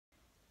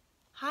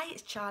Hi,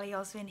 it's Charlie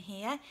Oswin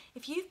here.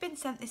 If you've been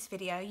sent this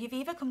video, you've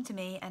either come to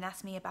me and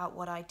asked me about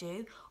what I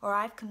do, or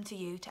I've come to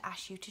you to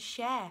ask you to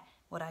share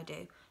what I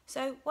do.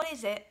 So what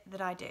is it that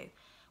I do?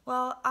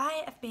 Well,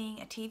 I have been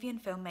a TV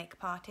and film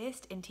makeup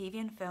artist in TV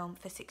and film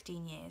for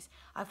 16 years.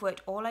 I've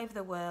worked all over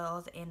the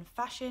world in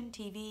fashion,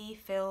 TV,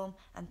 film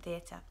and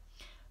theatre.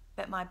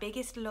 But my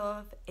biggest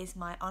love is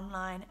my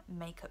online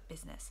makeup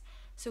business.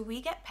 So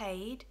we get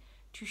paid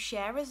to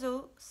share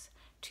results,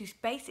 to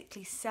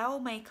basically sell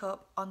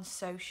makeup on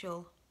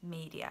social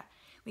media.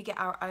 We get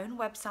our own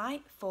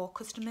website for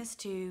customers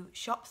to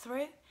shop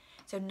through,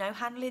 so no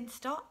handling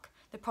stock.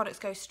 The products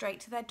go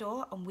straight to their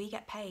door and we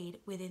get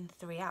paid within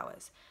 3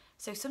 hours.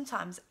 So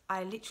sometimes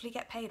I literally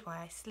get paid while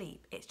I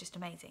sleep. It's just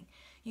amazing.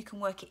 You can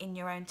work it in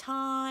your own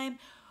time,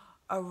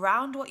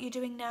 around what you're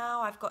doing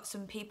now. I've got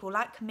some people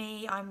like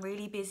me, I'm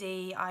really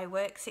busy. I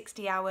work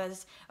 60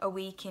 hours a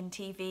week in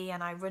TV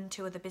and I run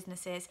 2 other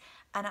businesses,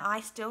 and I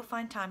still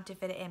find time to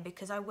fit it in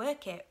because I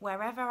work it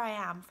wherever I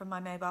am from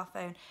my mobile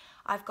phone.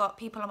 I've got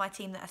people on my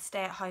team that are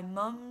stay-at-home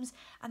mums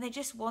and they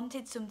just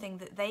wanted something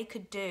that they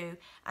could do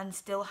and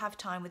still have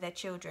time with their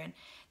children.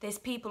 There's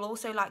people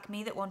also like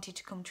me that wanted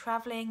to come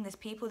traveling. There's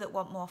people that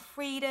want more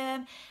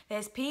freedom.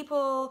 There's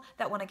people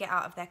that want to get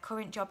out of their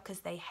current job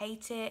because they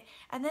hate it.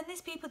 And then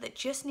there's people that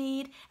just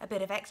need a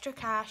bit of extra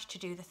cash to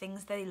do the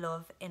things they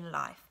love in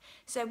life.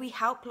 So we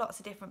help lots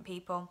of different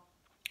people,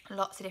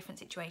 lots of different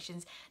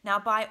situations. Now,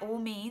 by all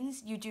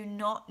means, you do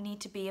not need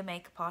to be a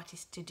makeup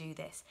artist to do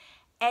this.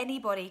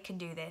 Anybody can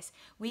do this.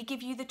 We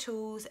give you the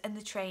tools and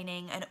the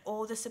training and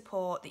all the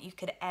support that you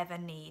could ever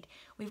need.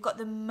 We've got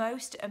the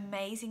most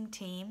amazing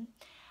team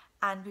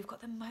and we've got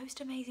the most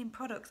amazing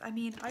products. I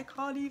mean, I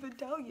can't even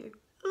tell you.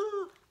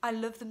 I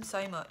love them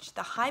so much.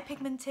 The high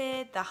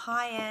pigmented, the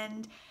high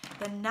end,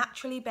 they're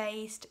naturally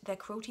based, they're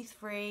cruelty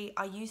free.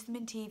 I use them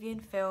in TV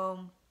and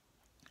film.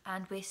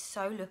 And we're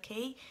so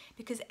lucky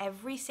because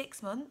every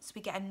 6 months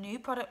we get a new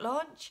product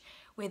launch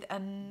with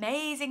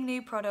amazing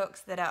new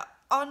products that are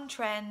on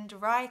trend,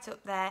 right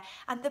up there.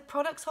 And the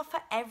products are for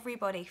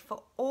everybody,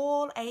 for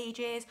all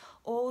ages,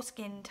 all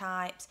skin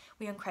types.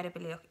 We're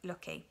incredibly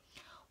lucky.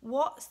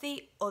 What's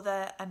the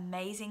other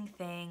amazing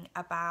thing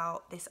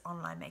about this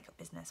online makeup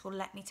business? Well,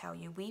 let me tell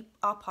you, we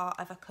are part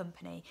of a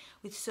company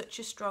with such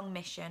a strong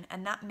mission,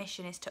 and that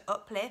mission is to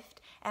uplift,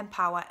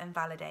 empower and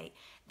validate.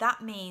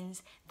 That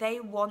means they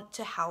want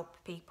to help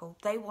people.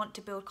 They want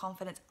to build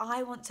confidence.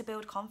 I want to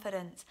build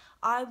confidence.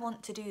 I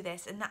want to do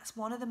this, and that's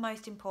one of the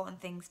most important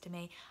things to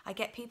me. I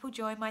get people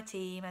join my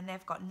team and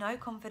they've got no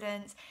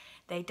confidence.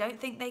 They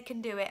don't think they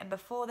can do it, and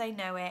before they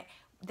know it,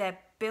 they've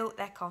built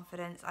their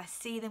confidence. I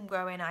see them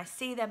growing, I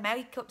see their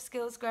makeup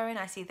skills growing,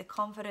 I see the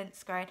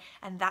confidence growing,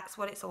 and that's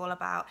what it's all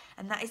about.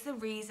 And that is the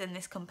reason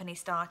this company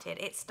started.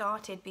 It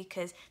started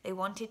because they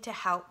wanted to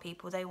help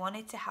people, they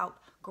wanted to help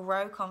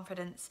grow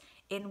confidence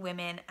in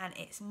women, and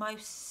it's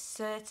most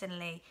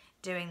certainly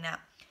doing that.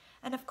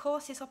 And of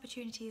course, this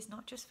opportunity is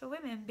not just for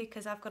women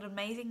because I've got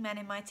amazing men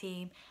in my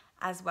team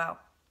as well.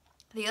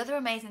 The other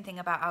amazing thing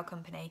about our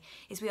company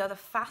is we are the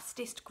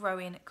fastest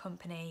growing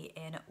company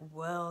in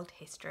world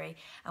history,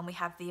 and we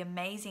have the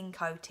amazing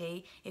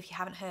Coty. If you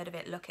haven't heard of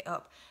it, look it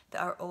up.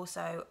 That are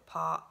also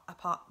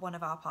one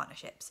of our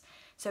partnerships.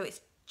 So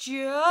it's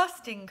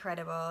just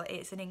incredible.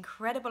 It's an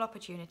incredible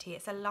opportunity.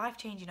 It's a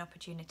life-changing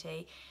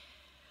opportunity.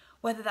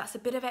 Whether that's a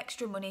bit of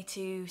extra money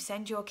to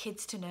send your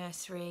kids to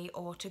nursery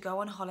or to go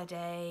on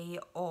holiday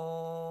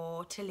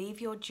or to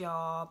leave your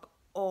job,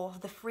 or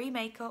the free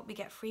makeup. We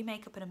get free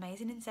makeup and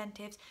amazing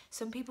incentives.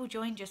 Some people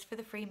join just for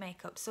the free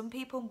makeup. Some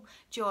people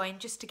join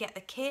just to get the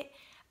kit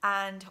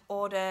and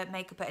order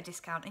makeup at a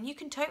discount, and you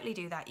can totally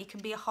do that. You can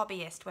be a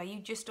hobbyist where you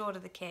just order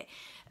the kit.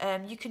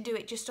 You can do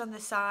it just on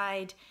the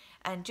side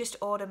and just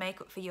order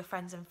makeup for your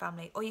friends and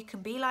family, or you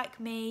can be like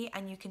me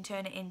and you can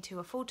turn it into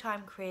a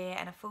full-time career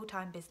and a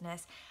full-time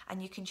business,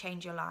 and you can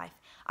change your life.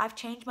 I've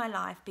changed my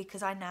life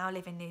because I now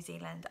live in New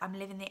Zealand. I'm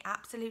living the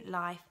absolute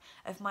life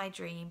of my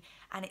dream,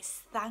 and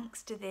it's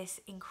thanks to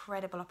this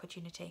incredible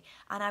opportunity.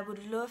 And I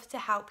would love to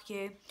help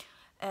you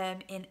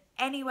in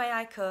any way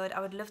I could. I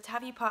would love to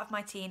have you part of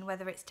my team,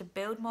 whether it's to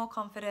build more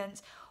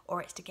confidence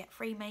or it's to get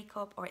free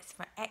makeup or it's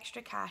for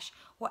extra cash,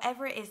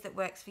 whatever it is that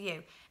works for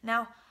you.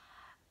 Now,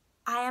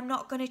 I am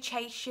not going to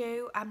chase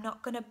you. I'm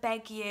not going to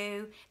beg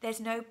you.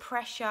 There's no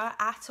pressure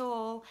at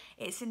all.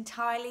 It's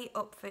entirely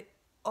up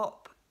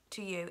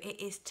to you. It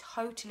is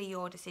totally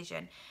your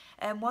decision.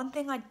 One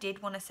thing I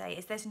did want to say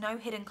is there's no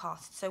hidden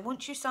cost. So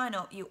once you sign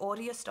up, you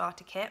order your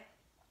starter kit.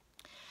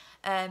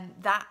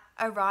 That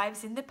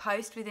arrives in the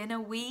post within a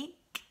week.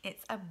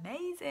 It's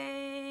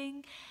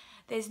amazing.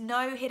 There's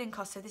no hidden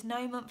cost, so there's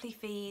no monthly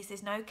fees,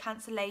 there's no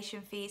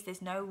cancellation fees,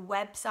 there's no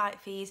website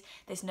fees,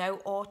 there's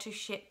no auto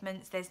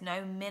shipments, there's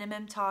no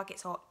minimum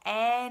targets or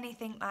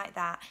anything like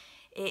that.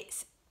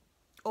 It's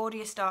order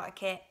your starter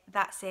kit,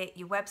 that's it,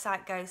 your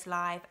website goes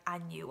live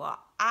and you are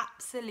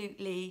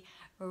absolutely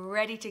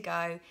ready to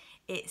go.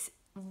 It's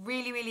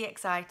really, really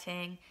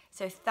exciting.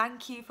 So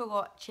thank you for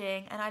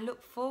watching, and I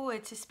look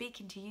forward to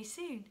speaking to you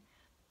soon.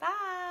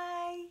 Bye.